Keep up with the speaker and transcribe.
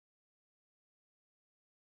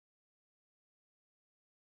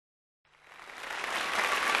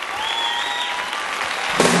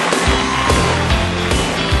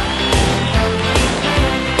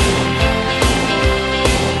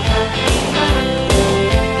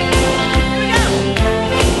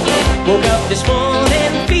Woke up this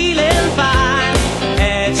morning feeling fine.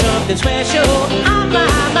 Had something special on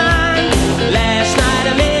my mind. Last night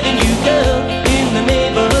I met a new girl in the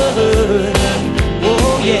neighborhood.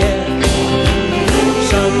 Oh yeah.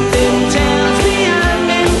 Something tells me I'm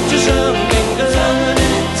into something good.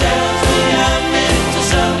 Something tells me I'm into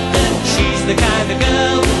something. She's the kind of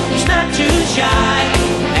girl who's not too shy,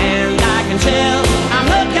 and I can tell I'm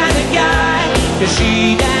the kind of guy, 'cause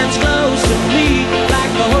she danced close to me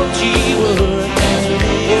like I hoped she would.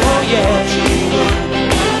 Oh yeah.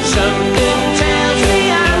 Something tells me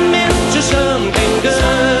I'm into something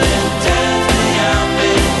good. Tells me I'm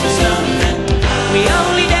into something. We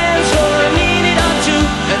only danced for a minute or two,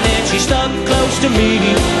 and then she stuck close to me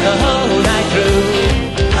the whole night through.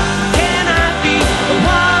 Can I be the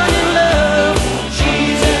one in love?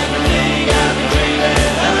 She's everything I've been dreaming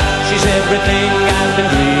of. She's everything I've been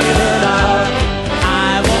dreaming of.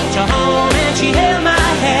 I walked her home and she held my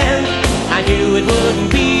hand. I knew it wouldn't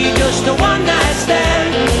be just a one-night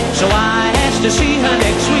stand, so I asked to see her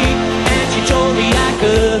next week, and she told me I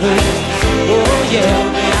could. Oh yeah.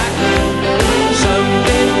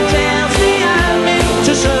 Something tells me I'm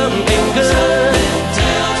into something good. Something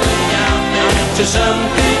tells me I'm into something.